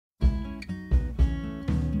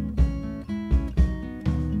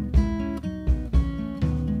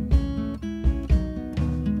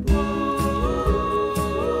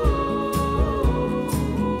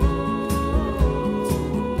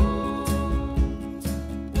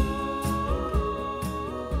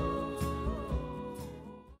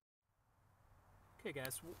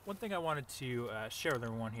guys, one thing I wanted to share with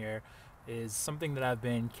everyone here is something that I've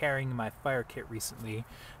been carrying in my fire kit recently.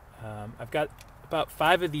 I've got about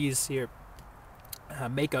 5 of these here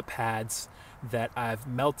makeup pads that I've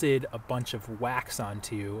melted a bunch of wax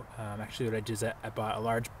onto. Actually what I did is I bought a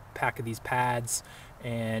large pack of these pads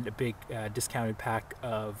and a big discounted pack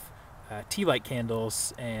of tea light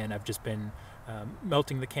candles, and I've just been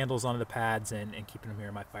melting the candles onto the pads and keeping them here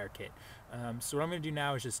in my fire kit. So what I'm going to do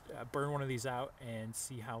now is just burn one of these out and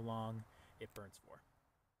see how long it burns for.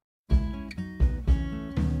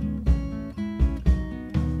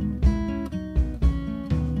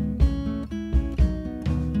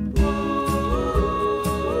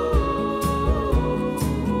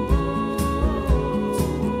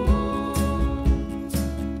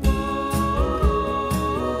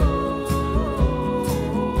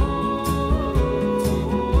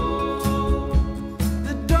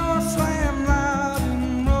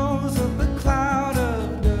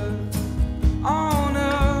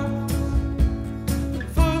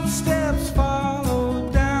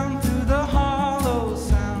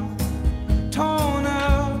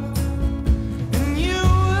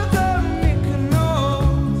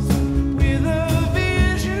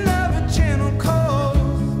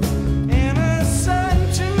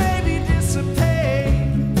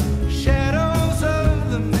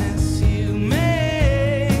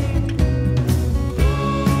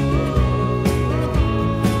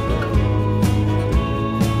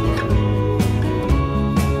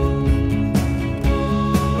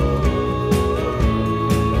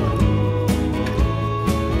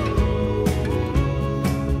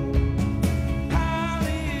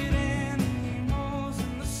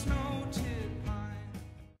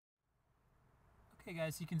 Okay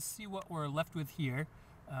guys, you can see what we're left with here.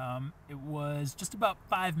 It was just about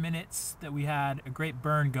 5 minutes that we had a great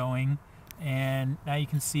burn going, and now you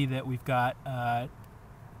can see that we've got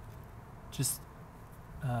just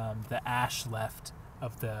the ash left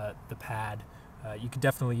of the pad. You could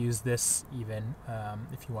definitely use this even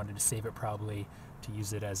if you wanted to save it, probably to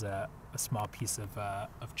use it as a small piece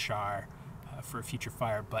of char for a future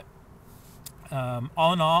fire. But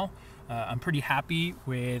all in all, I'm pretty happy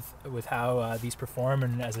with how these perform,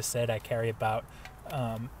 and as I said, I carry about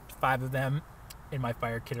 5 of them in my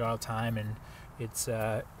fire kit at all time, and it's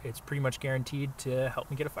pretty much guaranteed to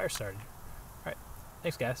help me get a fire started. All right,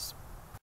 thanks guys.